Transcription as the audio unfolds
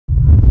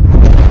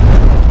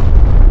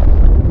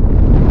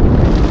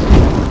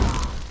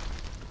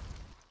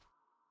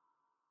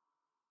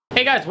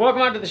guys,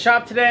 welcome out to the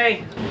shop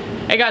today.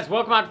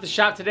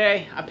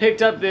 I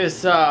picked up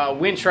this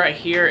winch right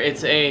here.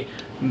 It's a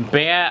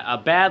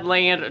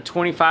Badland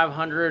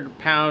 2,500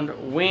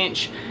 pound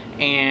winch,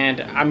 and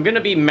I'm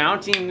gonna be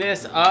mounting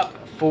this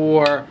up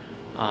for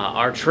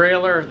our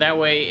trailer. That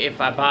way,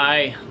 if I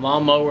buy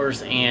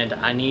lawnmowers and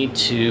I need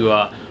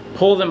to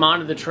pull them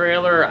onto the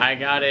trailer, I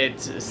got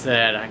it so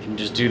that I can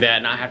just do that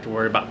and not have to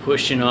worry about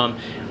pushing them.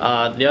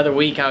 The other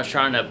week I was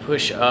trying to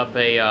push up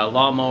a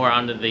lawnmower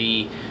onto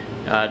the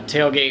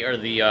tailgate, or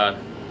the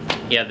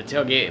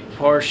tailgate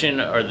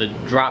portion, or the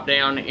drop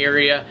down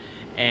area,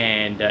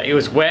 and it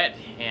was wet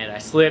and I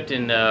slipped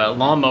and the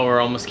lawnmower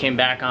almost came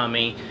back on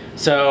me.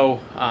 So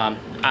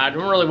I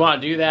don't really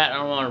want to do that. I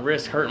don't want to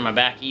risk hurting my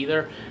back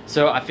either.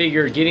 So I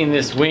figured getting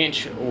this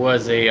winch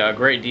was a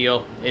great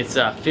deal. It's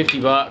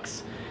 50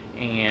 bucks,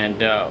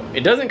 and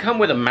it doesn't come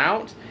with a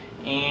mount,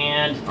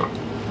 and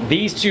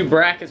these two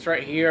brackets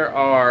right here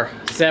are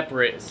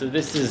separate. So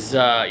this is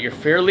your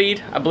fair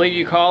lead, I believe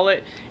you call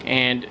it,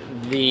 and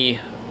the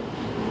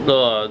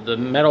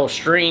metal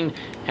string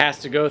has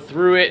to go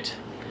through it,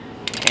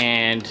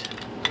 and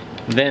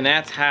then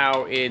that's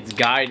how it's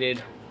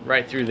guided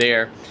right through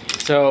there.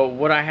 So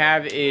what I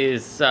have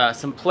is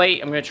some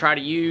plate. I'm going to try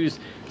to use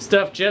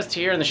stuff just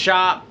here in the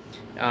shop.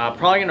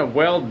 Probably going to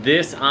weld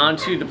this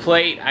onto the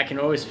plate. I can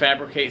always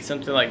fabricate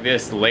something like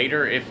this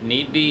later if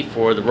need be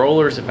for the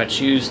rollers, if I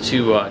choose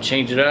to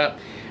change it up.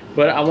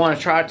 But I want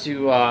to try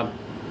to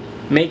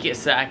make it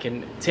so I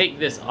can take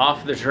this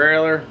off the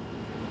trailer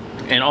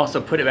and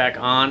also put it back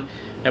on.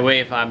 That way,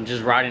 if I'm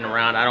just riding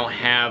around, I don't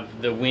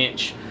have the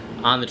winch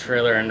on the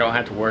trailer and don't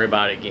have to worry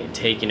about it getting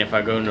taken if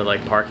I go into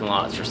like parking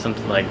lots or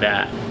something like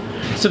that.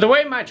 So the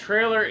way my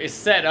trailer is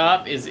set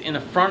up is in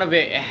the front of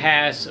it, it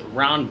has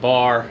round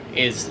bar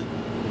is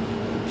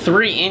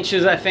 3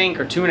 inches, I think,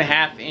 or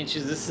 2.5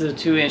 inches. This is a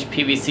 2-inch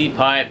PVC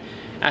pipe.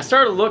 I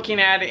started looking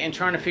at it and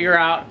trying to figure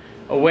out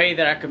a way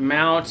that I could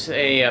mount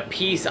a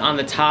piece on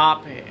the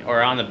top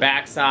or on the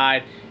back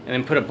side and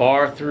then put a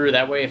bar through.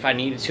 That way, if I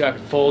needed to, I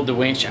could fold the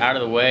winch out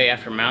of the way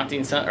after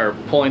mounting or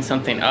pulling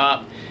something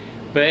up.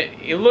 But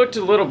it looked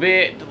a little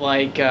bit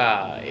like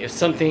if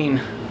something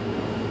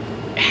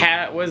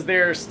was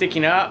there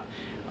sticking up.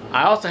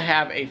 I also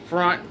have a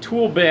front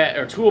tool bed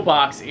or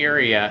toolbox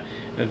area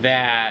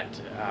that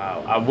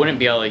I wouldn't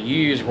be able to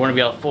use, wouldn't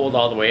be able to fold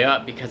all the way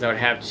up, because I would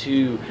have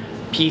 2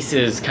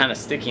 pieces kind of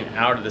sticking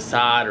out of the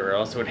side, or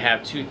else it would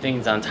have 2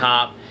 things on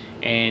top,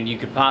 and you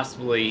could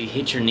possibly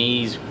hit your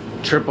knees,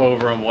 trip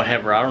over them,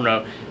 whatever, I don't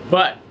know.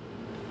 But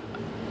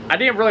I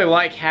didn't really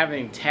like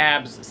having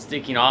tabs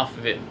sticking off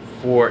of it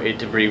for it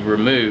to be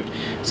removed.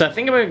 So I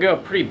think I'm going to go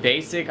pretty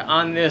basic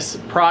on this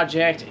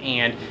project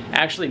and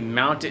actually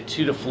mount it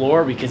to the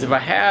floor, because if I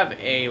have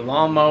a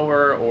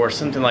lawnmower or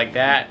something like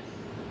that,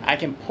 I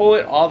can pull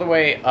it all the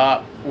way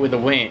up with a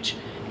winch.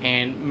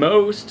 And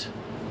most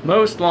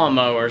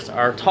lawnmowers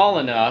are tall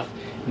enough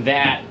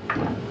that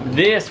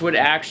this would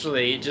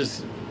actually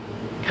just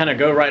kind of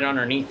go right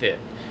underneath it.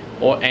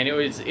 And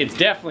it's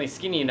definitely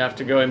skinny enough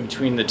to go in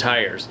between the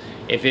tires.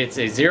 If it's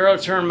a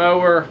 0-turn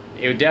mower,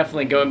 it would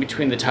definitely go in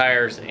between the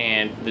tires,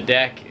 and the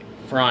deck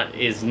front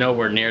is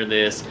nowhere near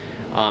this.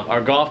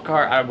 Our golf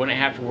cart, I wouldn't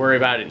have to worry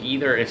about it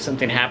either. If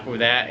something happened with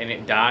that and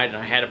it died and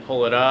I had to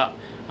pull it up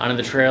onto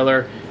the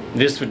trailer,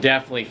 this would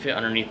definitely fit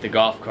underneath the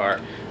golf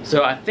cart.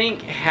 So I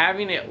think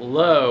having it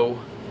low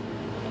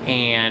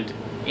and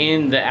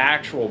in the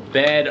actual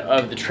bed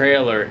of the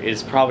trailer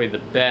is probably the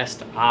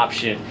best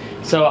option.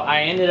 So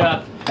I ended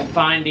up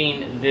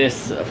finding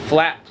this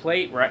flat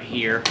plate right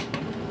here.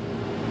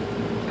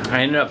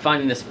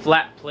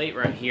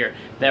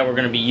 that we're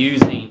going to be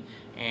using,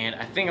 and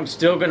I think I'm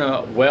still going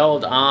to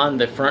weld on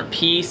the front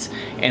piece,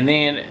 and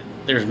then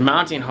there's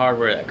mounting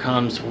hardware that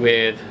comes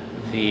with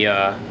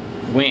the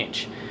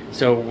winch.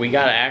 So we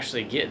got to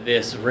actually get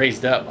this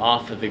raised up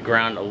off of the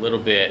ground a little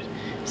bit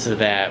so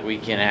that we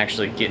can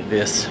actually get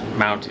this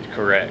mounted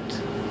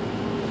correct.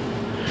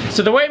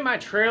 So the way my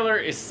trailer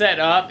is set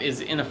up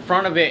is in the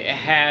front of it, it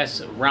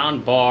has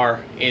round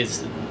bar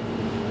is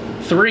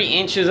 3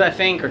 inches, I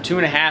think, or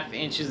 2.5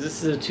 inches.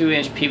 This is a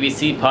 2-inch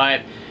PVC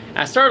pipe.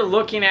 I started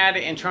looking at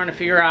it and trying to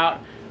figure out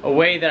a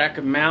way that I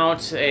could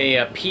mount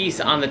a piece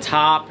on the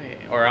top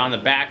or on the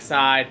back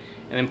side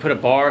and then put a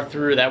bar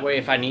through. That way,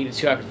 if I needed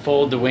to, I could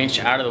fold the winch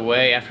out of the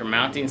way after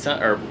mounting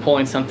or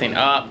pulling something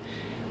up.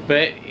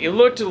 But it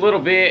looked a little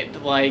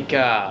bit like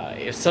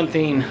if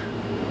something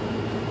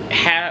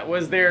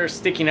was there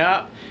sticking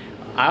up.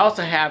 I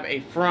also have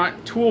a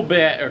front tool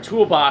bed or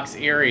toolbox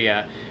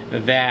area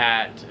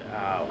that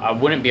I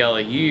wouldn't be able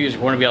to use,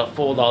 wouldn't be able to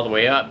fold all the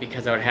way up,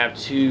 because I would have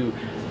 2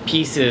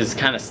 pieces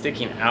kind of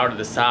sticking out of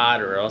the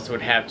side, or else it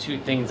would have 2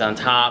 things on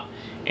top,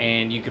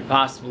 and you could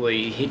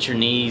possibly hit your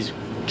knees,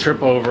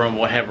 trip over them,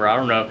 whatever, I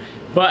don't know.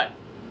 But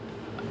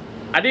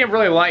I didn't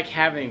really like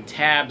having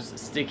tabs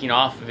sticking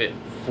off of it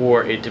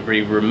for it to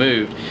be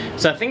removed.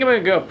 So I think I'm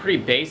going to go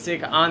pretty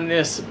basic on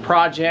this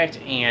project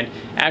and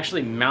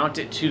actually mount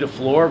it to the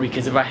floor,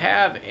 because if I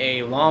have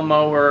a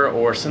lawnmower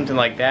or something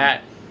like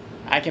that,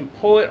 I can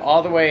pull it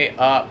all the way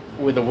up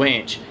with a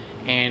winch.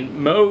 and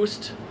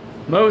most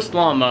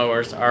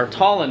lawnmowers are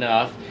tall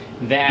enough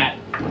that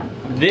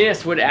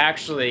this would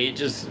actually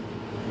just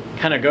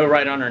kind of go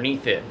right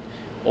underneath it.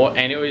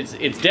 And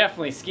it's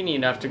definitely skinny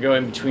enough to go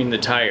in between the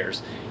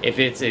tires. If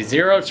it's a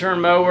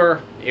 0-turn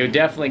mower, it would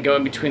definitely go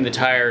in between the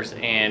tires,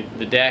 and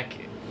the deck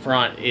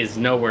front is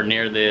nowhere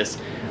near this.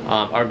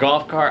 Our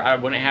golf cart, I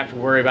wouldn't have to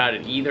worry about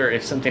it either.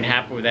 If something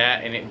happened with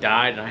that and it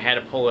died and I had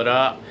to pull it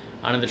up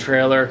onto the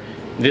trailer,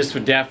 this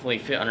would definitely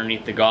fit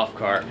underneath the golf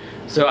cart.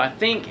 So I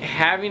think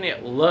having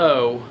it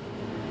low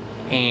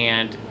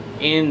and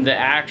in the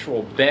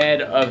actual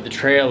bed of the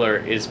trailer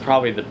is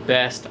probably the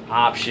best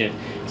option.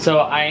 So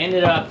I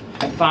ended up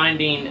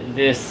finding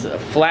this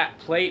flat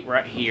plate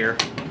right here.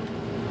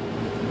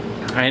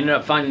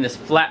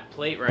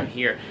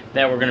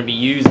 That we're going to be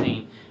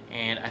using,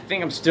 and I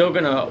think I'm still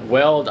going to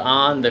weld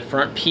on the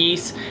front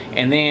piece,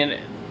 and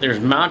then there's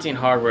mounting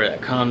hardware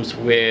that comes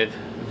with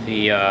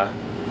the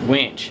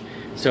winch.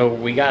 So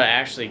we got to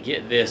actually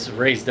get this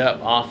raised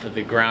up off of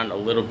the ground a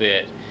little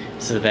bit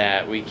so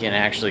that we can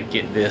actually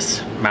get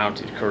this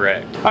mounted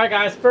correct. All right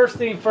guys, first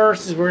thing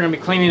first is we're going to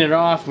be cleaning it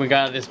off. We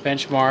got this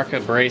Benchmark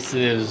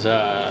abrasives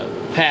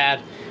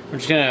pad.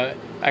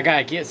 I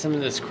gotta get some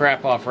of this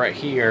crap off right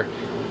here.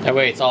 That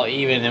way it's all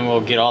even, and then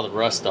we'll get all the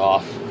rust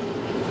off.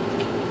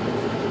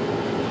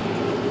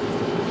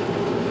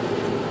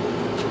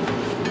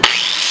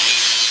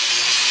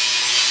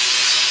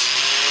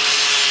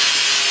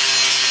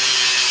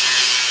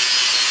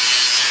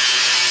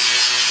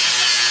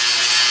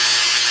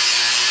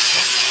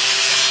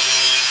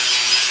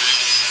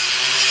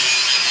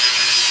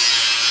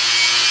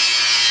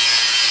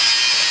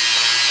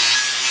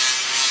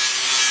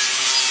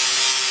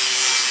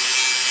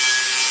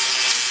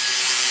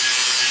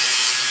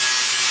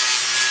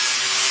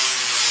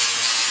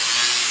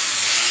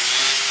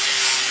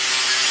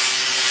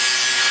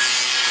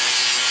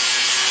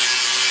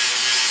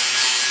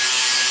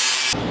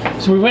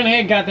 So we went ahead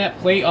and got that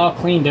plate all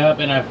cleaned up,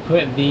 and I've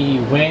put the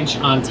winch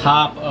on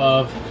top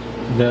of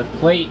the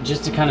plate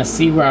just to kind of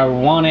see where I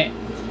want it.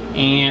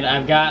 And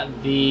I've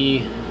got the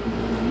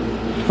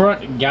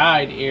front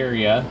guide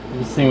area,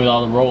 this thing with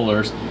all the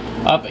rollers,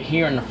 up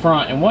here in the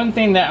front. And one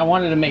thing that I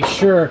wanted to make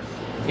sure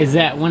is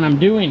that when I'm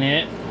doing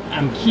it,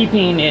 I'm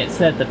keeping it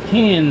so that the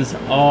pins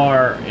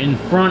are in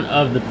front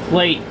of the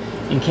plate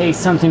in case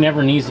something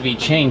ever needs to be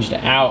changed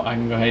out. I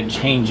can go ahead and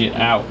change it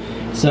out.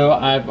 So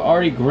I've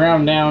already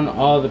ground down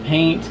all the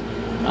paint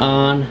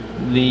on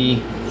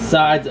the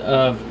sides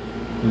of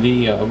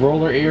the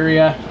roller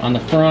area on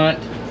the front,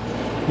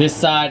 this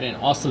side, and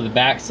also the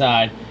back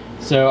side.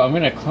 So I'm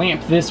going to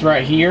clamp this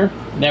right here.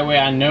 That way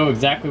I know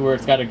exactly where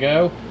it's got to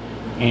go,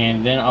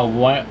 and then I'll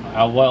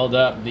weld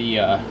up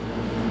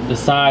the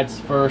sides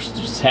first,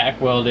 just tack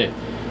weld it,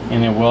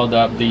 and then weld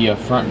up the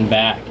front and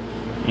back,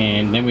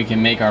 and then we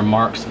can make our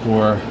marks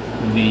for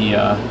the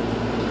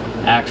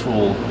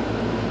actual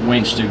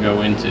winch to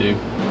go into.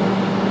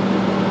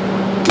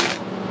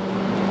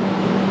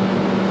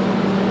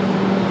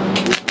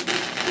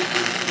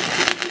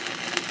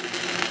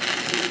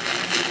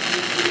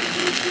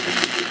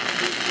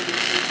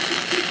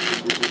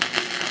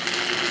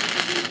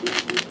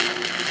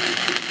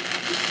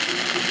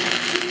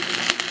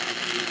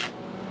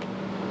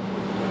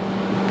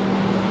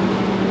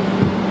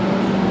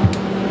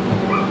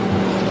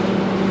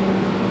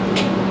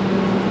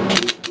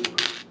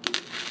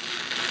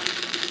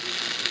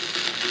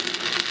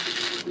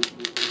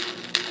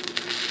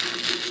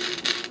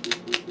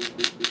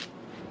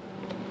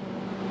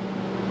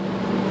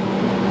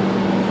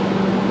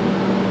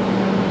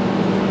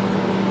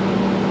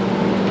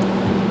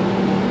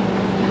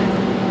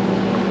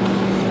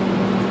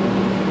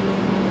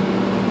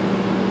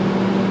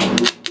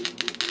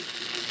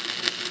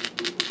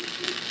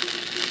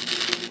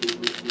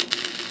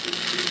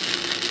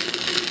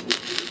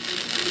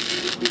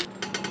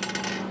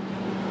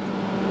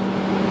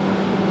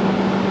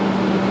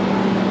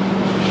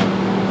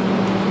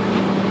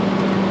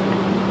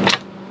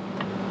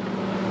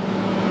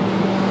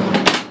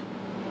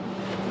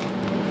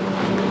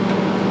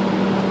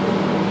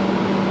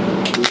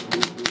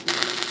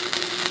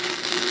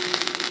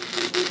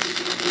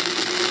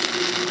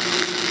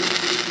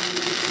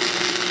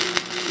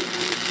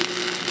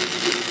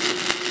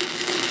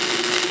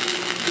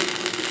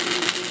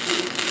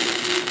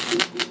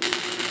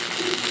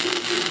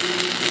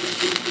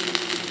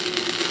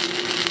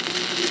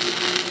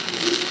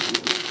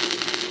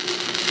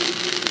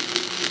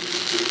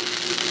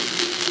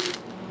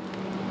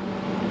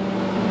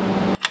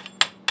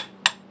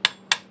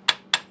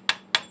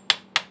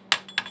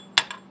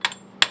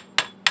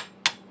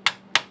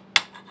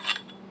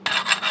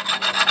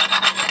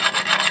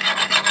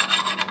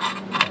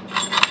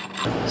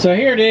 So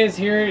here it is.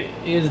 Here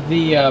is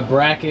the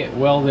bracket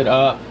welded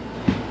up.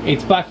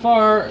 It's by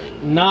far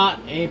not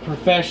a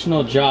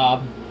professional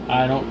job.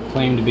 I don't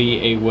claim to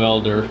be a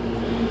welder.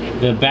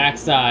 The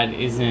backside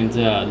isn't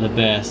the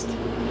best.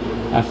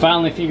 I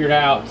finally figured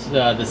out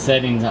the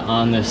settings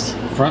on this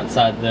front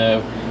side though.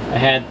 I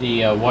had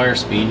the wire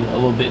speed a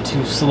little bit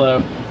too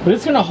slow, but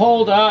it's gonna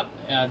hold up.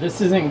 This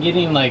isn't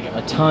getting like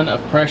a ton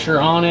of pressure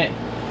on it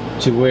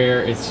to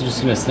where it's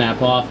just gonna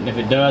snap off, and if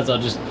it does,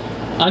 I'll just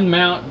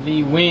unmount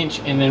the winch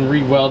and then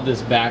re-weld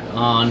this back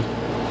on.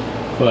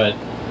 But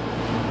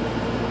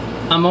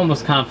I'm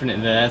almost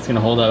confident that that's gonna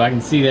hold up. I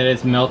can see that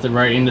it's melted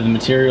right into the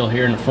material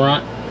here in the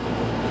front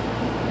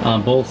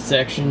on both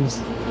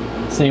sections.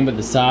 Same with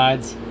the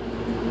sides.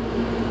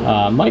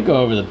 Might go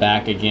over the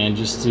back again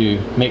just to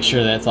make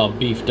sure that's all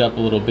beefed up a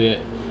little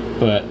bit,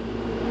 but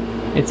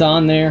it's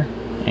on there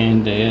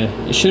and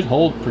it should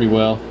hold pretty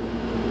well.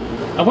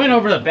 I went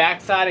over the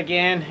back side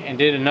again and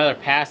did another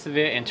pass of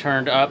it and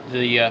turned up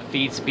the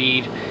feed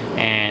speed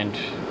and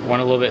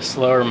went a little bit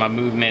slower in my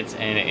movements,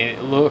 and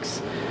it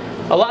looks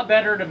a lot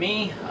better to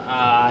me.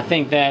 I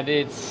think that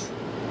it's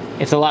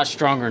a lot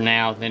stronger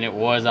now than it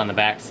was on the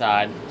back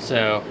side,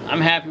 so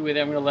I'm happy with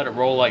it. I'm gonna let it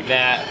roll like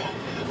that,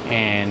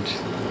 and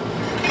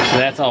so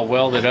that's all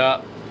welded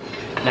up.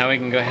 Now we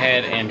can go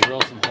ahead and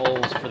drill some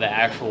holes for the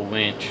actual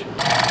winch.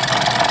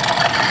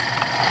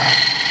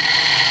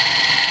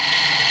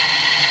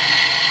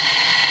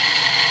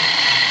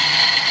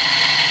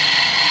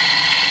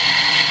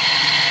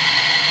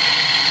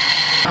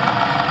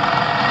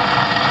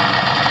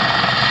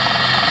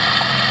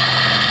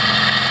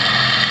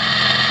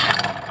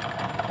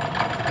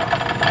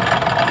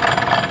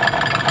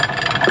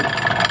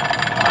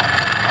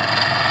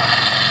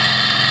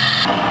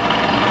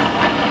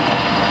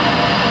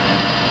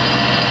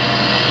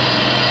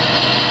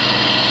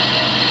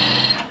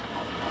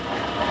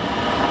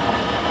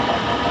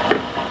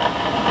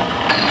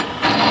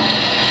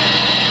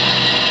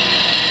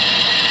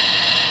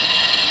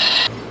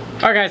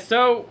 Alright guys,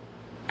 so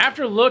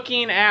after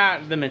looking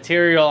at the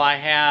material I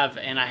have,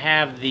 and I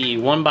have the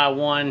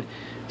 1x1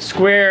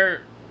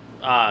 square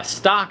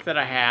stock that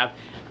I have,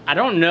 I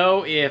don't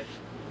know if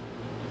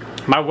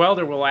my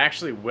welder will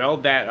actually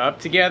weld that up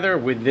together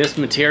with this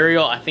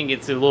material. I think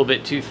it's a little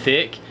bit too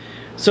thick.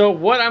 So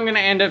what I'm going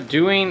to end up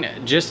doing,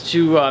 just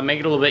to make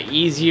it a little bit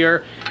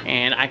easier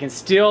and I can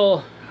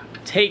still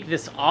take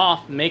this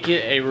off, make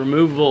it a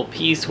removable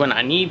piece when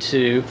I need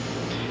to,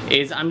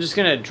 is I'm just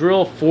gonna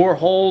drill 4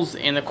 holes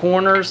in the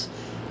corners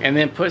and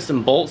then put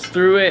some bolts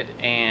through it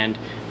and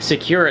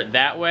secure it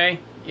that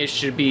way. It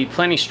should be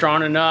plenty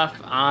strong enough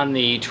on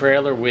the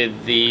trailer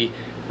with the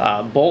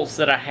bolts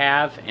that I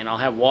have, and I'll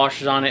have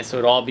washers on it so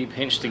it'll all be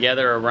pinched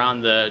together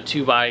around the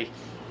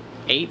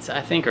 2x8s,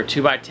 I think, or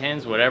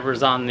 2x10s,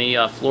 whatever's on the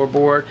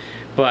floorboard.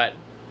 But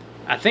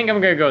I think I'm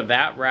gonna go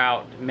that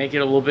route, make it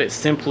a little bit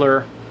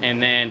simpler,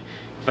 and then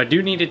if I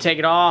do need to take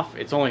it off,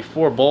 it's only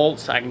 4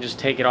 bolts. I can just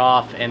take it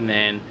off and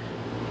then,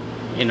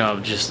 you know,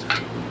 just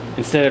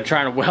instead of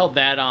trying to weld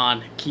that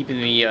on,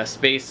 keeping the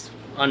space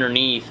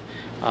underneath,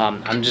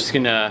 I'm just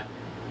gonna,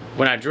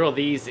 when I drill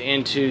these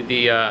into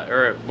the,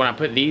 or when I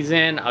put these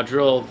in, I'll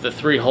drill the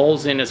 3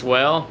 holes in as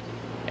well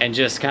and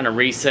just kind of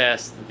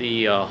recess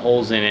the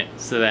holes in it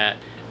so that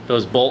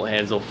those bolt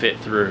heads will fit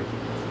through.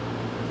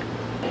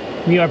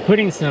 We are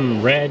putting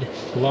some red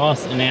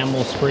gloss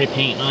enamel spray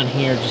paint on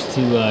here just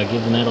to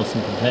give the metal some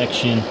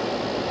protection.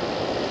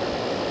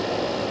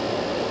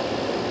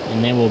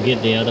 And then we'll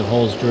get the other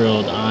holes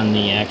drilled on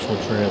the actual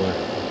trailer.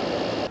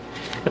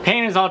 The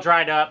paint is all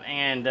dried up,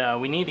 and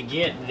we need to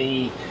get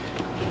the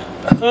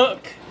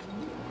hook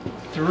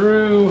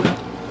through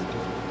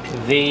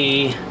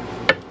the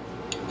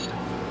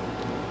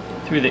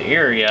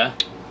area.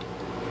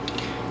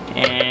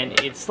 And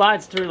it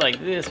slides through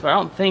like this, but I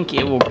don't think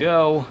it will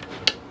go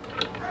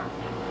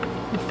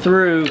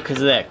through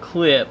because of that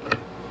clip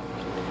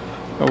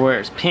or where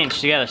it's pinched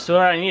together. So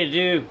what I need to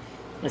do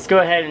is go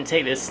ahead and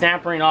take this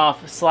snap ring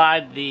off,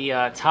 slide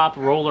the top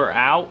roller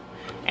out,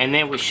 and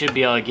then we should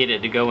be able to get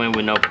it to go in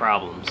with no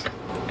problems.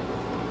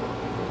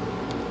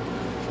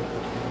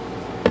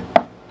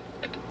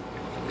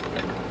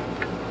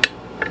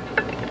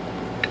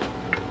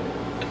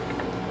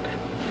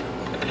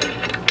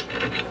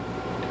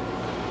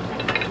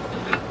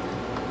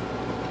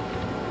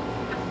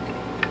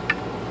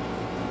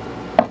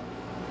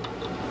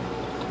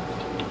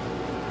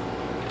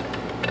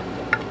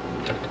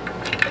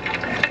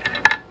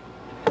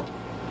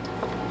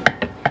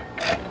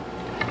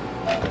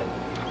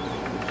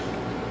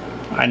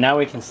 Alright, now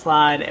we can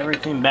slide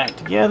everything back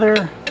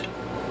together.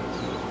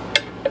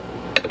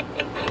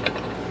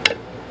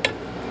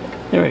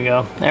 There we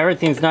go.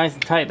 Everything's nice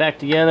and tight back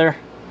together.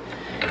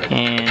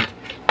 And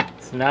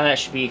so now that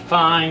should be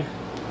fine.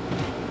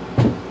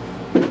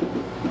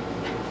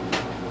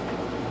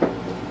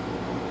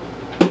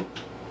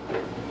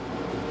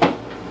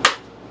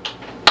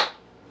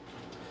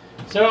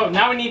 So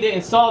now we need to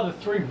install the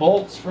 3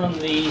 bolts from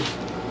the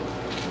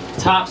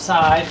top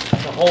side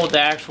to hold the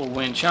actual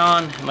winch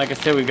on. And like I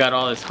said, we got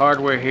all this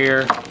hardware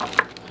here.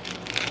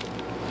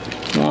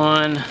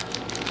 1,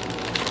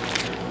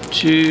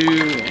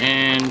 2,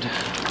 and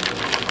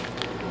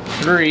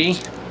 3.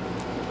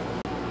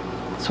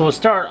 So we'll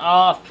start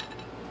off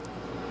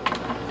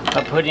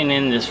by putting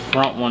in this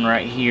front one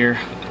right here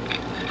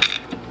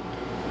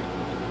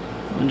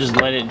and just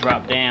let it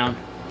drop down.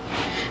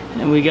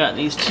 And we got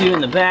these two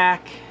in the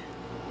back.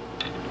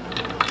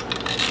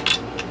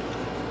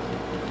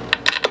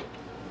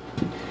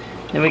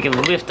 Then we can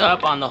lift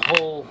up on the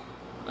whole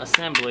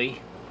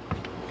assembly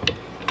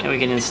and we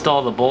can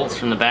install the bolts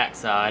from the back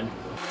side.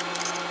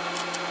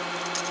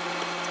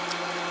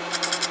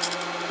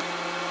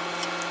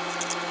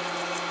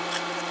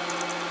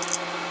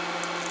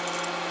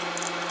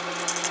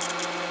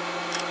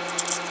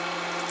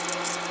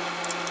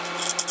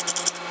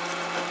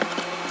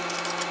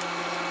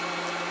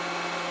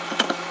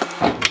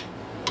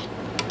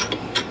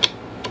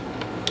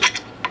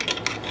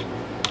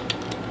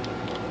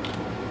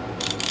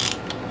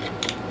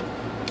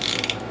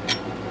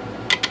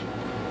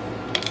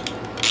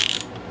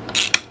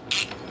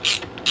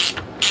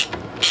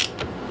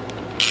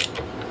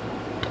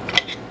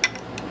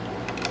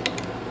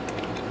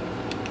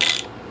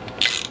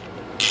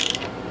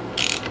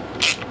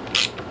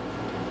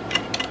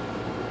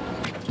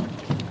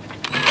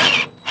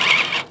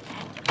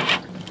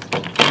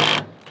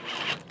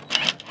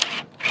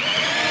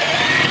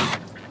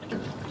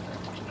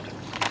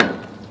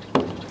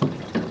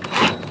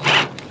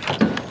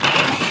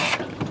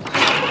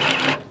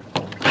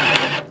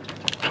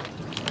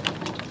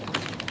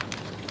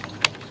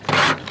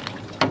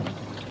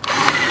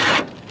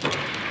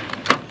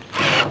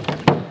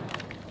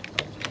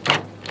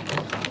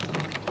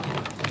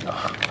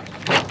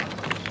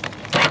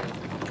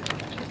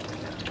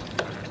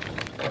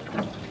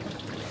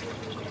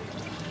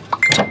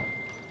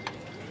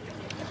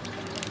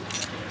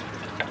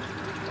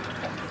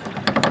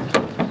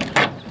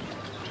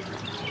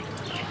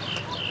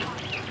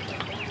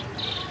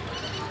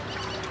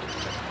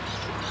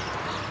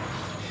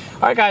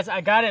 Alright guys, I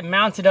got it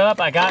mounted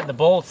up. I got the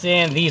bolts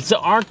in. These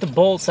aren't the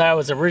bolts I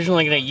was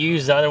originally going to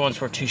use. The other ones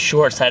were too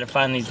short, so I had to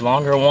find these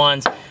longer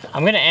ones.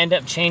 I'm going to end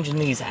up changing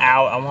these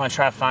out. I want to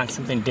try to find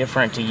something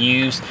different to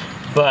use.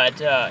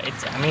 But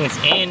it's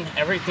in.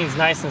 Everything's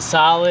nice and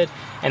solid.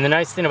 And the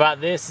nice thing about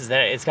this is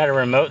that it's got a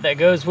remote that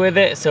goes with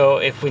it. So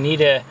if we need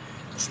to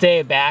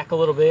stay back a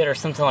little bit or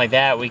something like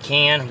that, we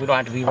can. We don't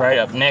have to be right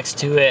up next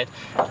to it.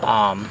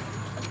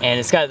 And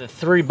it's got the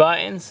 3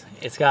 buttons.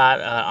 It's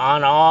got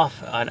on,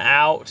 off, an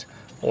out,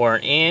 or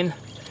an in.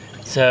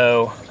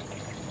 So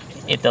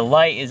if the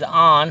light is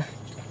on,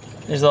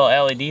 there's a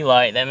little LED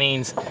light, that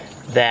means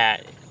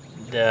that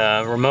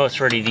the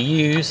remote's ready to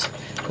use.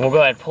 And we'll go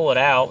ahead and pull it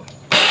out.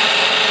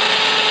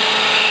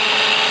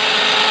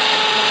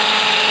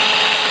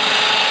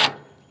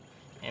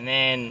 And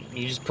then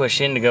you just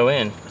push in to go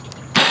in.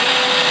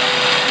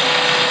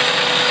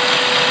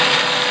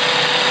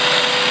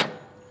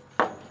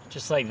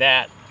 Just like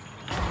that.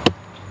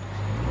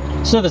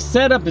 So the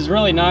setup is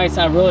really nice.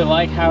 I really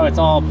like how it's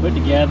all put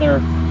together.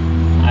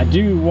 I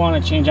do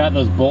want to change out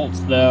those bolts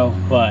though,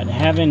 but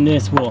having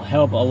this will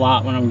help a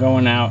lot when I'm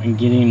going out and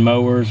getting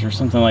mowers or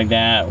something like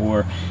that,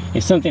 or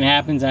if something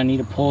happens I need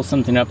to pull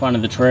something up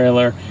onto the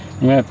trailer.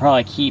 I'm going to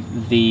probably keep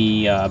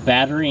the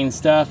battery and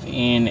stuff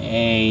in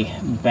a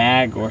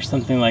bag or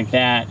something like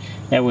that.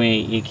 That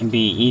way it can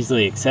be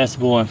easily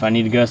accessible, and if I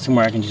need to go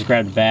somewhere I can just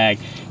grab the bag.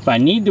 If I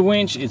need the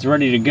winch, it's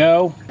ready to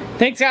go.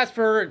 Thanks guys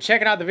for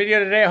checking out the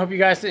video today. I hope you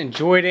guys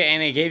enjoyed it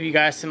and it gave you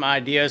guys some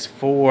ideas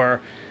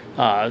for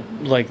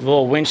like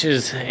little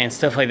winches and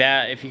stuff like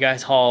that. If you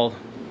guys haul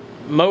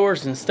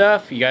mowers and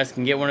stuff, you guys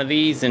can get one of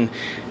these, and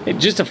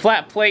just a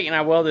flat plate, and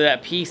I welded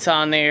that piece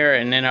on there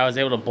and then I was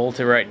able to bolt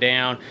it right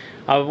down.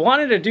 I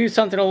wanted to do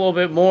something a little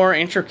bit more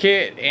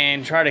intricate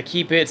and try to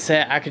keep it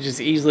set. I could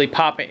just easily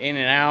pop it in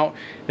and out.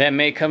 That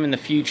may come in the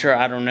future,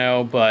 I don't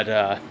know, but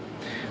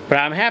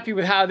I'm happy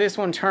with how this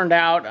one turned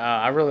out.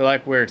 I really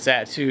like where it's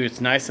at too. It's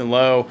nice and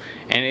low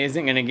and it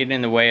isn't gonna get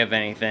in the way of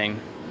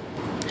anything.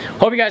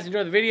 Hope you guys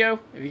enjoyed the video.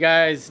 If you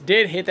guys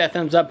did, hit that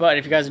thumbs up button.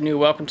 If you guys are new,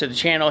 welcome to the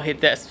channel.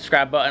 Hit that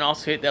subscribe button.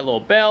 Also hit that little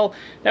bell.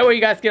 That way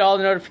you guys get all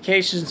the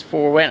notifications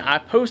for when I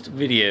post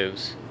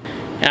videos.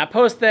 And I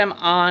post them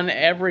on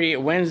every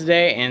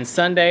Wednesday and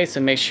Sunday, so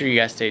make sure you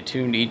guys stay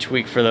tuned each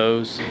week for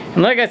those.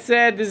 And like I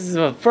said, this is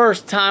the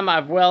first time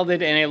I've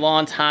welded in a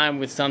long time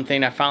with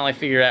something. I finally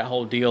figured that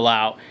whole deal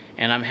out,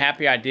 and I'm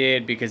happy I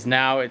did, because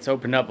now it's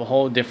opened up a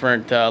whole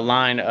different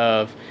line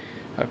of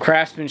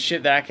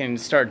craftsmanship that I can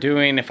start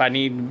doing. If I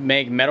need to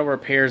make metal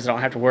repairs, I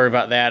don't have to worry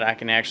about that. I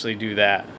can actually do that.